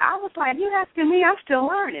Denise, I was like, you asking me? I'm still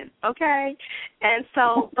learning, okay? And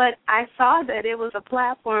so, but I saw that it was a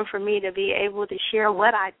platform for me to be able to share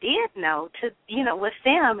what I did know with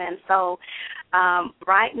them. And so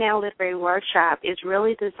Right Now Literary Workshop is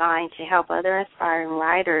really designed to help other aspiring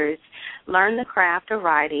writers learn the craft of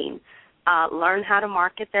writing, learn how to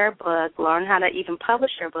market their book, learn how to even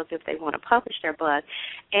publish their book if they want to publish their book.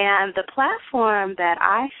 And the platform that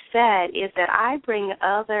I set is that I bring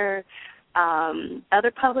other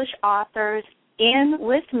published authors in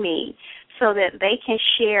with me so that they can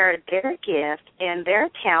share their gift and their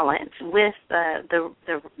talents with the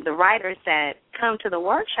writers that come to the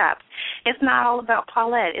workshops. It's not all about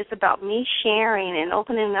Paulette. It's about me sharing and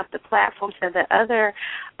opening up the platform so that other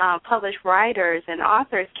published writers and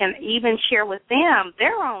authors can even share with them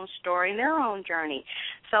their own story and their own journey.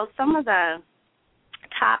 So some of the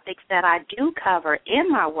topics that I do cover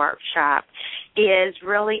in my workshop is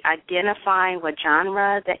really identifying what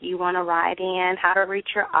genre that you want to write in, how to reach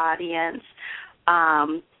your audience.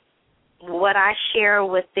 What I share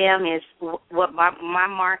with them is what my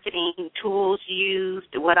marketing tools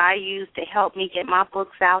used, what I use to help me get my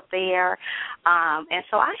books out there. And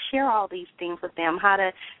so I share all these things with them, how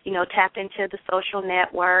to, tap into the social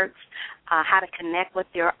networks, how to connect with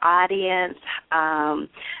your audience,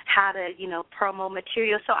 how to, promo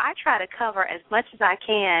material. So I try to cover as much as I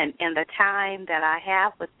can in the time that I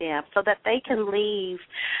have with them so that they can leave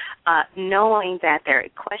knowing that their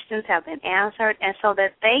questions have been answered and so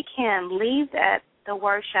that they can leave the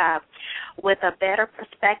workshop with a better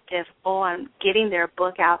perspective on getting their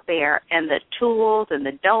book out there and the tools and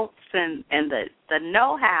the don'ts and the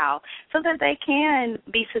know-how so that they can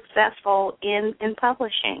be successful in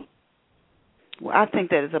publishing. Well, I think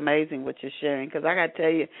that is amazing what you're sharing because I got to tell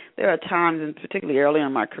you, there are times, and particularly early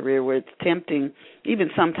in my career, where it's tempting, even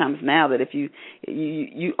sometimes now, that if you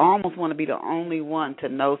almost want to be the only one to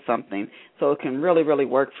know something, so it can really, really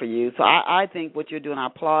work for you. So I think what you're doing, I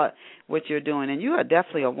applaud what you're doing, and you are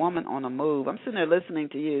definitely a woman on the move. I'm sitting there listening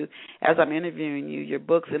to you as I'm interviewing you, your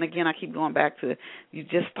books, and again, I keep going back to you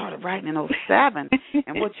just started writing in 2007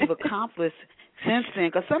 and what you've accomplished since then,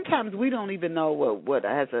 because sometimes we don't even know what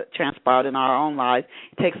has transpired in our own lives.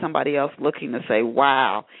 It takes somebody else looking to say,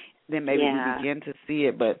 wow, then maybe we begin to see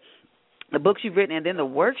it. But the books you've written, and then the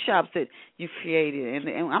workshops that you've created.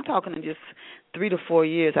 And I'm talking in just 3 to 4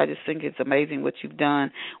 years. I just think it's amazing what you've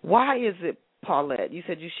done. Why is it, Paulette? You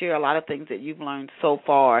said you share a lot of things that you've learned so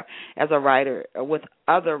far as a writer with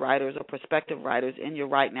other writers or prospective writers in your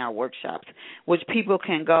Right Now workshops, which people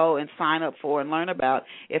can go and sign up for and learn about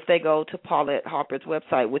if they go to Paulette Harper's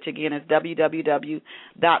website, which again is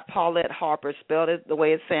www.pauletteharper, spelled it the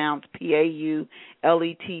way it sounds, PAULETTEHARPER,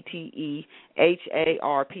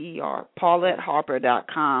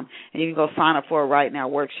 PauletteHarper.com, and you can go sign up for a Right Now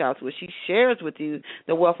workshops where she shares with you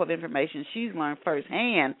the wealth of information she's learned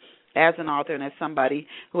firsthand as an author and as somebody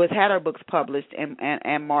who has had her books published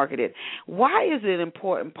and marketed. Why is it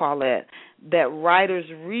important, Paulette, that writers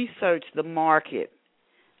research the market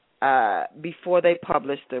before they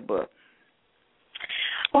publish their book?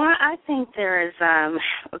 Well, I think there is a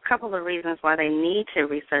couple of reasons why they need to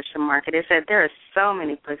research the market. Is that there are so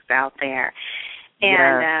many books out there.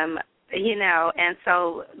 And, you know, and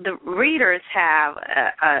so the readers have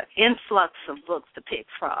an influx of books to pick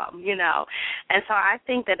from, you know. And so I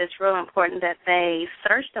think that it's real important that they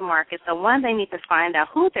search the market. So, one, they need to find out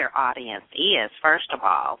who their audience is, first of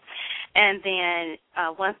all. And then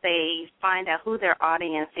once they find out who their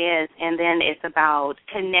audience is, and then it's about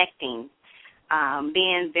connecting,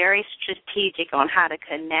 being very strategic on how to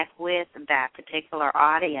connect with that particular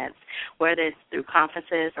audience, whether it's through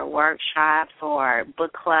conferences or workshops or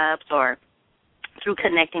book clubs or through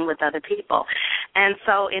connecting with other people. And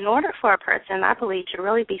so in order for a person, I believe, to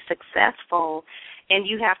really be successful, and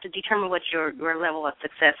you have to determine what your level of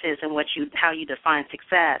success is and how you define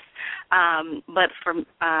success. But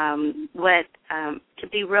to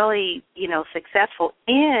be really, you know, successful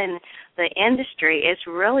in the industry is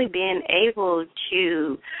really being able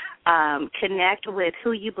to connect with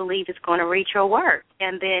who you believe is going to read your work,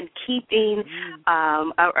 and then keeping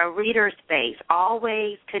a reader's base,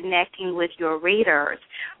 always connecting with your readers.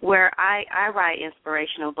 Where I write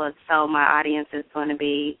inspirational books, so my audience is going to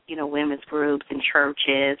be, you know, women's groups and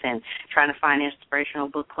churches, and trying to find inspirational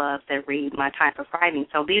book clubs that read my type of writing.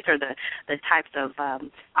 So these are the types of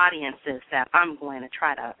audiences that I'm going to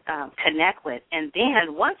try to connect with. And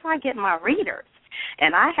then once I get my readers,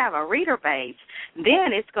 and I have a reader base,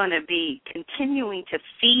 then it's going to be continuing to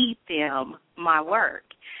feed them my work,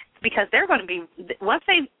 because they're going to be, once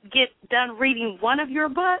they get done reading one of your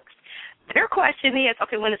books, their question is,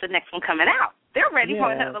 okay, when is the next one coming out? They're ready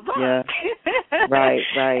for another book. Yeah.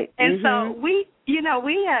 Right. And so we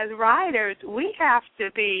as writers, we have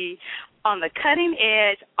to be on the cutting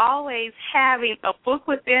edge, always having a book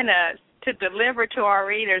within us to deliver to our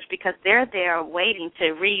readers, because they're there waiting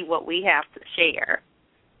to read what we have to share.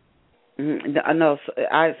 No,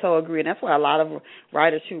 I so agree, and that's why a lot of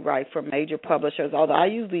writers who write for major publishers, although I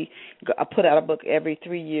usually put out a book every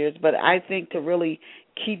 3 years, but I think to really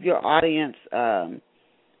keep your audience, to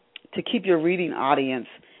keep your reading audience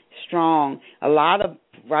strong, a lot of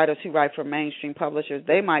writers who write for mainstream publishers,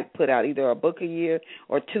 they might put out either a book a year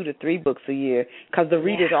or 2 to 3 books a year, because the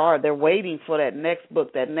readers they're waiting for that next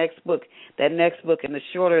book, and the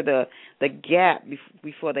shorter the gap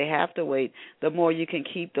before they have to wait, the more you can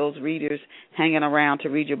keep those readers hanging around to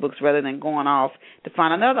read your books rather than going off to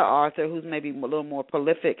find another author who's maybe a little more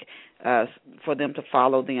prolific for them to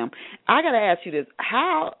follow them. I got to ask you this: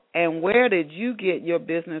 how and where did you get your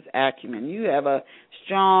business acumen? You have a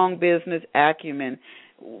strong business acumen.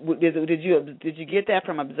 Did you get that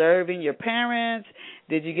from observing your parents?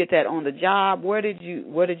 Did you get that on the job? Where did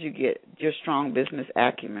you get your strong business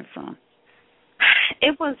acumen from?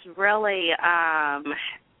 It was really,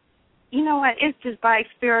 you know what, it's just by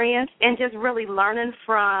experience and just really learning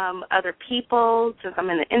from other people, since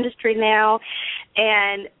I'm in the industry now.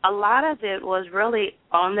 And a lot of it was really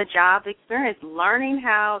on-the-job experience, learning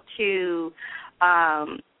how to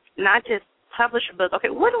not just publish a book. Okay,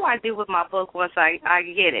 what do I do with my book once I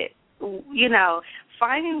get it? You know,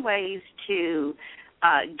 finding ways to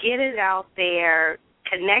get it out there,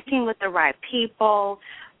 connecting with the right people,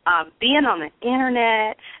 being on the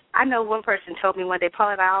Internet. I know one person told me one day,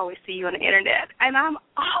 Paulette, I always see you on the Internet. And I'm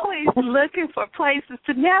always looking for places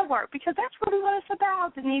to network, because that's really what it's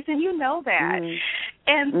about, Denise, and you know that.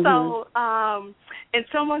 And so, and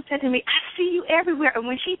someone said to me, I see you everywhere. And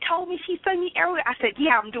when she told me she saw me everywhere, I said,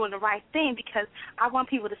 yeah, I'm doing the right thing, because I want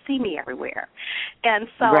people to see me everywhere. And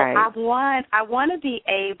so I want to be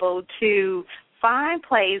able to find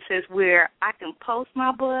places where I can post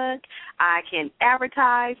my book, I can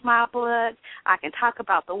advertise my book, I can talk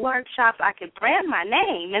about the workshops, I can brand my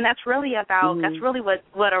name, and that's really that's really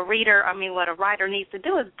what a writer needs to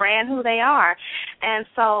do is brand who they are. And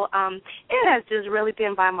so it has just really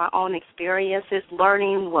been by my own experiences,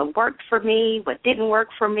 learning what worked for me, what didn't work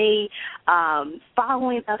for me,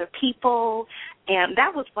 following other people, and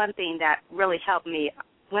that was one thing that really helped me.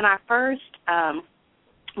 When I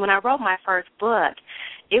wrote my first book,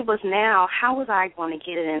 it was now, how was I going to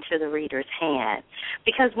get it into the reader's hand?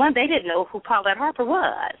 Because, one, they didn't know who Paulette Harper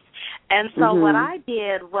was. And so what I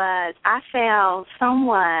did was I found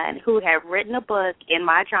someone who had written a book in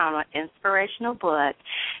my genre, inspirational book,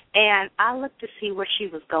 and I looked to see where she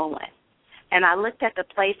was going. And I looked at the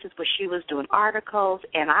places where she was doing articles,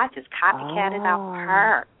 and I just copycatted out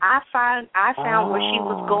her. I found where she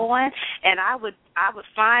was going, and I would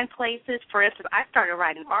find places. For instance, I started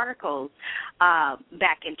writing articles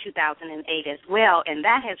back in 2008 as well, and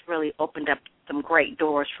that has really opened up some great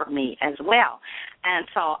doors for me as well. And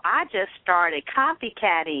so I just started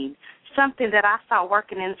copycatting something that I saw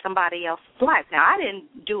working in somebody else's life. Now, I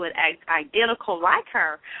didn't do it identical like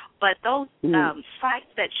her, but those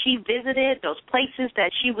sites that she visited, those places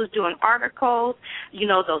that she was doing articles,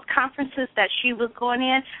 those conferences that she was going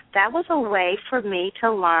in, that was a way for me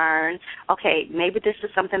to learn, okay, maybe this is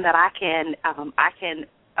something that I can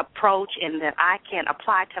approach and that I can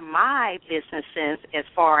apply to my businesses as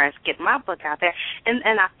far as getting my book out there.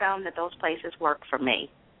 And I found that those places work for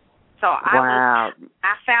me. So I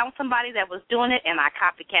found somebody that was doing it, and I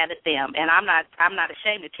copycatted them, and I'm not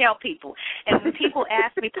ashamed to tell people. And when people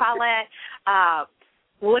ask me, Paulette,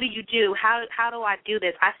 what do you do? How do I do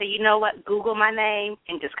this? I say, you know what? Google my name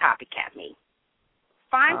and just copycat me.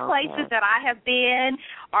 Find places that I have been,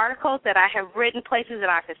 articles that I have written, places that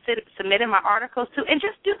I have submitted my articles to, and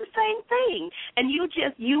just do the same thing. And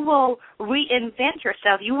you will reinvent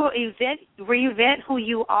yourself. You will reinvent who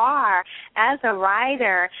you are as a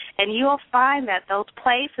writer, and you'll find that those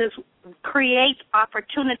places create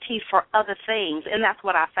opportunities for other things, and that's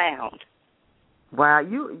what I found. Wow,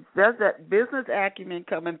 there's that business acumen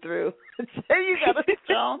coming through. You got a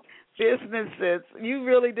strong business sense. You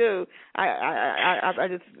really do. I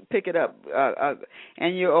just pick it up.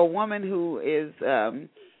 And you're a woman who is,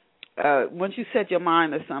 once you set your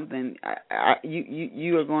mind to something,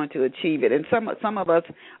 you are going to achieve it. And some of us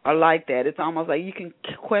are like that. It's almost like you can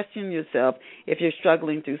question yourself if you're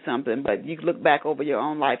struggling through something, but you look back over your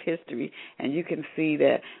own life history and you can see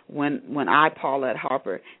that when I, Paulette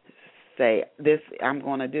Harper, say this I'm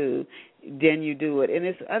going to do, then you do it. And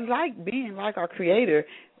it's like being like our Creator.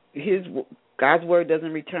 God's word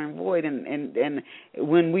doesn't return void, and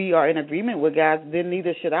when we are in agreement with God, then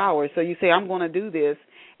neither should ours. So you say, I'm going to do this,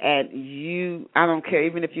 and I don't care,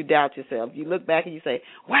 even if you doubt yourself. You look back and you say,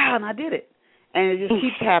 wow, and I did it. And it just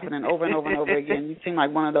keeps happening over and over and over again. You seem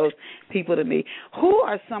like one of those people to me. Who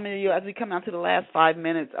are some of you, as we come down to the last 5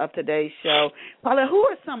 minutes of today's show, Paula, who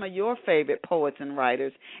are some of your favorite poets and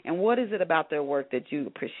writers, and what is it about their work that you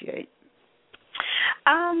appreciate?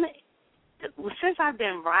 Since I've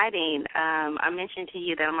been writing, I mentioned to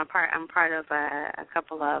you that I'm part of a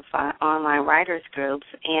couple of online writers groups,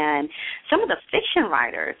 and some of the fiction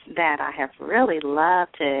writers that I have really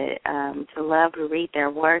loved to read their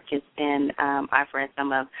work has been I've read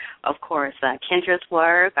some of course, Kendra's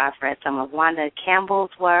work. I've read some of Wanda Campbell's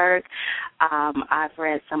work. I've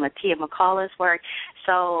read some of Tia McCullough's work.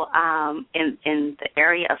 So in the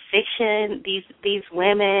area of fiction, these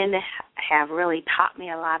women have really taught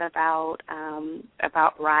me a lot about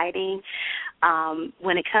writing.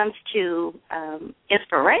 When it comes to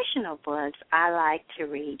inspirational books, I like to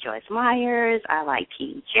read Joyce Myers. I like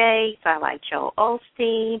T.D. Jakes. I like Joel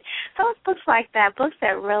Osteen. Those books like that, books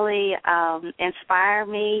that really inspire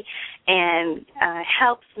me and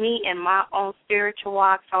helps me in my own spiritual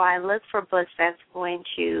walk. So I look for books that's going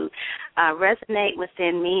to resonate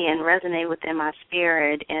within me and resonate within my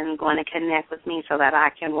spirit and going to connect with me so that I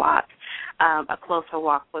can walk a closer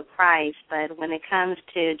walk with Christ. But when it comes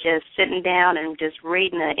to just sitting down and just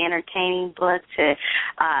reading an entertaining book to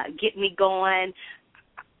get me going,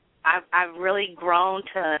 I've really grown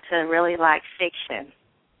to really like fiction.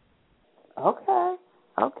 Okay.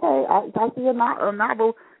 I see a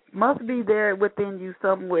novel must be there within you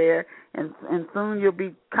somewhere, and soon you'll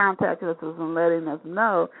be contacting us and letting us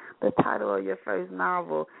know the title of your first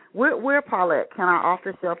novel. Where Paulette, can our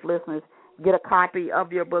off-the-shelf listeners get a copy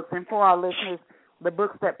of your books? And for our listeners, the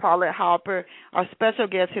books that Paulette Harper, our special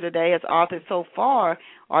guest here today, has authored so far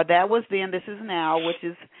are That Was Then, This Is Now, which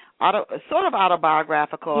is sort of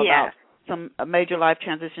autobiographical about a major life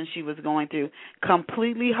transition she was going through.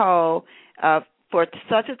 Completely Whole, for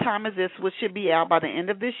such a time as this, which should be out by the end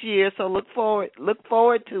of this year. So look forward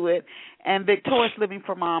to it. And Victorious Living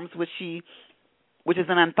for Moms, which is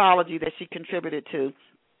an anthology that she contributed to.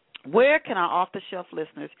 Where can our off-the-shelf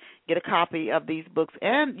listeners get a copy of these books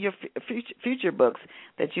and your future books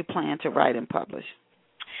that you plan to write and publish?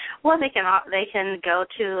 Well, they can go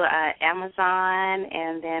to Amazon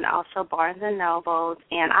and then also Barnes and Noble.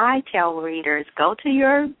 And I tell readers, go to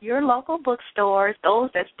your local bookstores. Those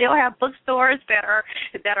that still have bookstores that are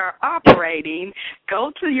operating,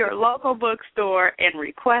 go to your local bookstore and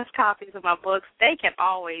request copies of my books. They can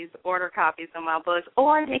always order copies of my books,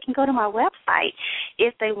 or they can go to my website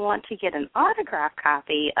if they want to get an autographed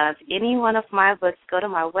copy of any one of my books. Go to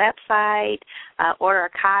my website, order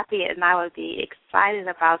a copy, and I would be excited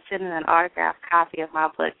about sending an autographed copy of my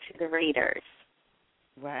book to the readers.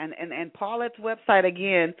 Right, and Paulette's website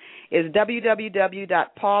again is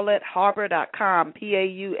www.pauletteharper.com,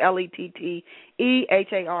 PauletteHarper,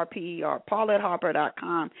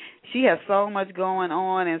 PauletteHarper.com. She has so much going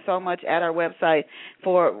on and so much at her website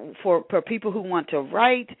for people who want to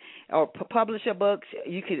write or publish a book.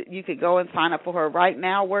 You could go and sign up for her Right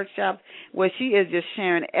Now workshops, where she is just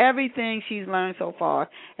sharing everything she's learned so far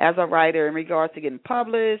as a writer in regards to getting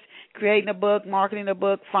published, creating a book, marketing a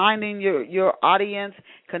book, finding your audience,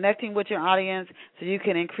 connecting with your audience so you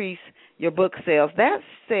can increase your book sales. That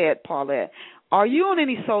said, Paulette, are you on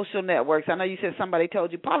any social networks? I know you said somebody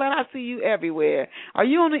told you, Paulette, I see you everywhere. Are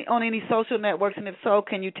you on any social networks? And if so,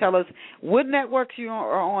 can you tell us what networks you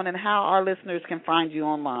are on and how our listeners can find you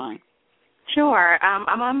online? Sure.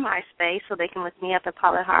 I'm on MySpace, so they can look me up at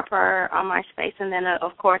Paulette Harper on MySpace. And then,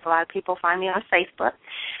 of course, a lot of people find me on Facebook.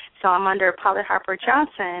 So I'm under Paulette Harper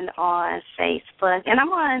Johnson on Facebook. And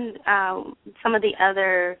I'm on some of the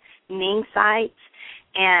other Ning sites.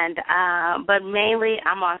 But mainly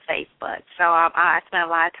I'm on Facebook. So I spend a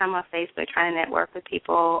lot of time on Facebook trying to network with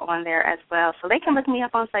people on there as well. So they can look me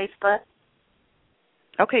up on Facebook.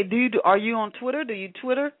 Okay. Are you on Twitter? Do you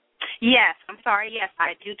Twitter? Yes. I'm sorry. Yes,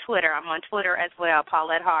 I do Twitter. I'm on Twitter as well,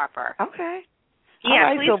 Paulette Harper. Okay. Yeah. All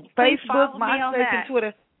right. Please, so please Facebook, MySpace, and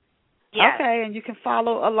Twitter. Yes. Okay, and you can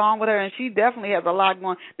follow along with her, and she definitely has a lot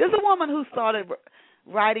going. There's a woman who started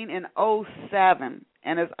writing in 2007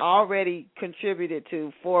 and has already contributed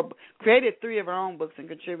to created 3 of her own books and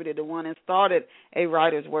contributed to 1 and started a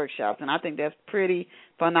writer's workshop. And I think that's pretty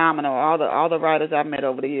phenomenal. All the writers I've met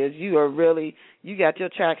over the years, you got your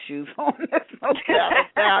track shoes on. There's no doubt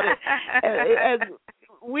about it. As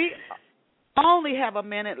we only have a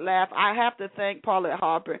minute left, I have to thank Paulette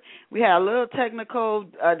Harper. We had a little technical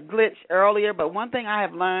glitch earlier, but one thing I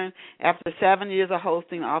have learned after 7 years of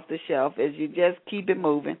hosting Off the Shelf is you just keep it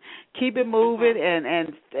moving. Keep it moving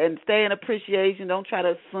and stay in appreciation. Don't try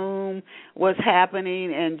to assume what's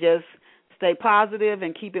happening, and just stay positive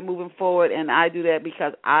and keep it moving forward. And I do that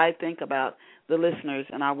because I think about the listeners,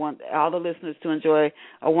 and I want all the listeners to enjoy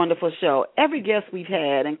a wonderful show. Every guest we've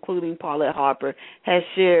had, including Paulette Harper, has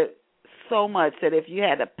shared so much that if you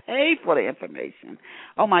had to pay for the information,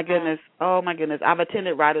 oh my goodness, I've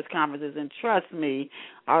attended writers' conferences, and trust me,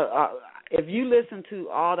 if you listen to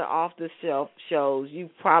all the off-the-shelf shows,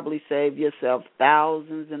 you've probably saved yourself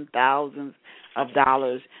thousands and thousands of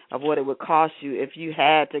dollars of what it would cost you if you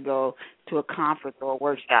had to go to a conference or a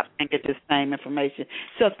workshop and get this same information.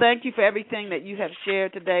 So thank you for everything that you have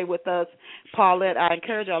shared today with us, Paulette. I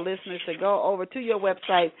encourage our listeners to go over to your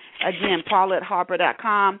website, again,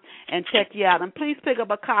 PauletteHarper.com, and check you out. And please pick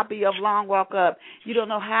up a copy of Long Walk Up. You don't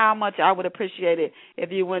know how much I would appreciate it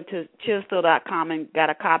if you went to Chistel.com and got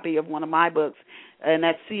a copy of one of my books, and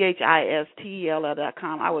that's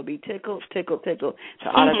CHISTEL.com. I would be tickled to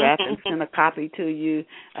autograph and send a copy to you,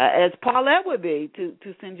 as Paulette would be to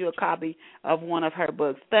send you a copy of one of her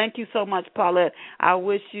books. Thank you so much, Paulette. I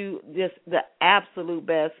wish you just the absolute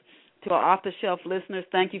best. To our off-the-shelf listeners,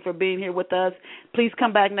 thank you for being here with us. Please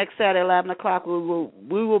come back next Saturday at 11 o'clock.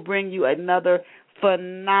 We will bring you another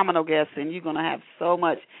phenomenal guest, and you're going to have so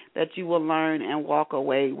much that you will learn and walk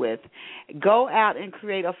away with. Go out and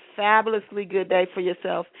create a fabulously good day for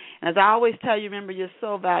yourself. And as I always tell you, remember, you're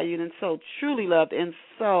so valued and so truly loved and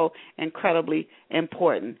so incredibly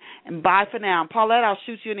important. And bye for now. Paulette, I'll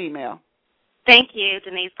shoot you an email. Thank you,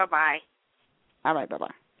 Denise. Bye-bye. All right,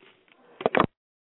 bye-bye.